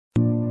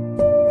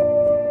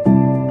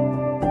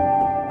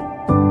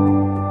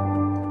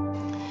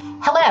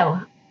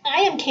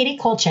am Katie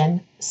Colchin,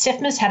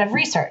 SIFMA's head of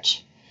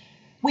research.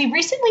 We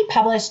recently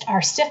published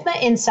our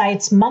SIFMA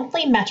Insights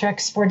monthly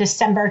metrics for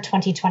December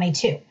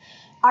 2022,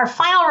 our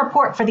final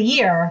report for the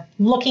year,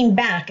 looking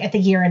back at the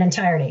year in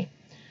entirety.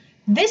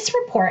 This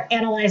report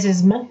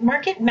analyzes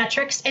market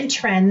metrics and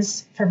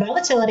trends for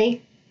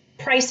volatility,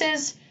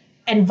 prices,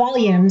 and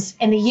volumes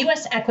in the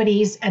U.S.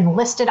 equities and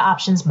listed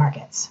options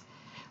markets.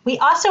 We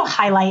also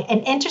highlight an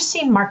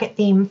interesting market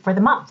theme for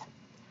the month.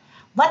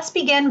 Let's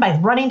begin by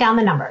running down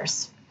the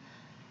numbers.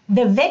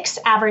 The VIX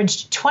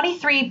averaged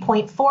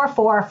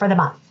 23.44 for the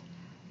month.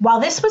 While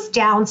this was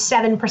down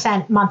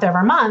 7% month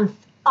over month,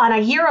 on a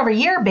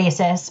year-over-year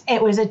basis,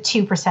 it was a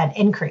 2%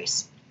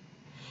 increase.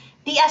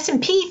 The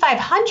S&P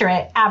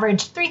 500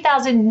 averaged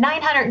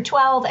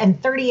 3,912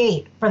 and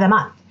 38 for the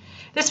month.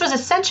 This was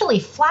essentially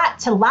flat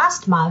to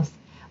last month,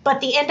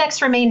 but the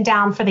index remained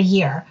down for the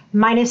year,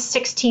 minus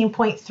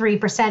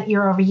 16.3%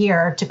 year over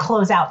year to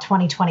close out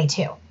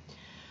 2022.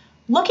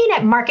 Looking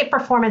at market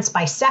performance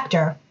by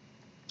sector,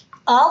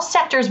 all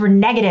sectors were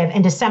negative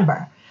in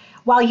December.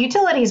 While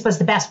utilities was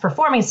the best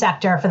performing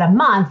sector for the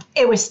month,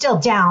 it was still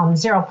down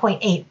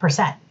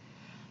 0.8%.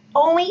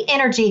 Only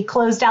energy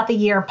closed out the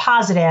year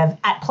positive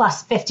at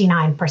plus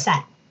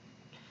 59%.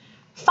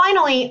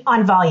 Finally,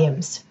 on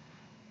volumes.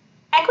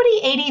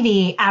 Equity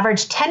ADV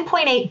averaged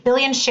 10.8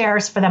 billion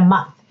shares for the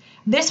month.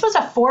 This was a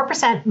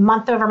 4%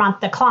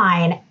 month-over-month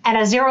decline and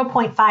a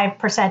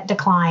 0.5%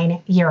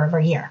 decline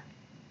year-over-year.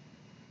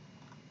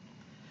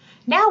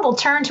 Now we'll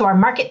turn to our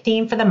market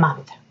theme for the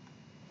month.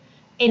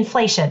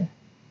 Inflation,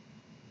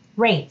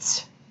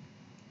 rates,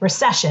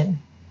 recession.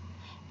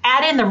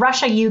 Add in the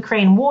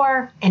Russia-Ukraine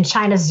war and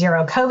China's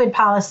zero COVID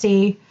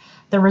policy.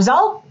 The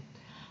result?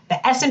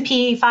 The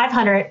S&P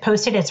 500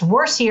 posted its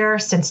worst year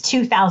since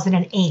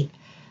 2008,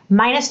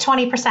 minus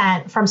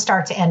 20% from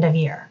start to end of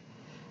year.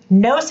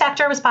 No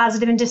sector was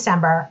positive in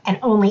December, and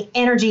only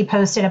energy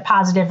posted a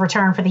positive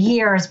return for the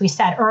year, as we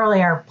said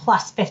earlier,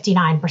 plus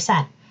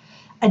 59%.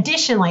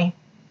 Additionally,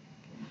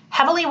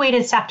 heavily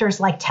weighted sectors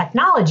like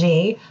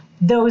technology,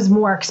 those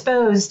more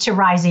exposed to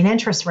rising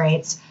interest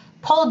rates,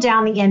 pulled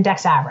down the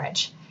index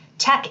average.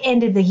 Tech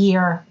ended the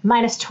year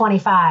minus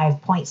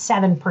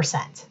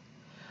 25.7%.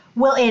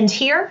 We'll end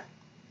here.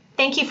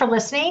 Thank you for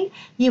listening.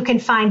 You can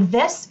find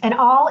this and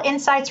all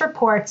Insights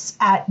reports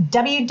at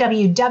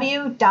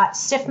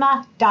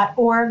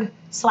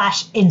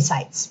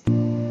www.sifma.org/insights.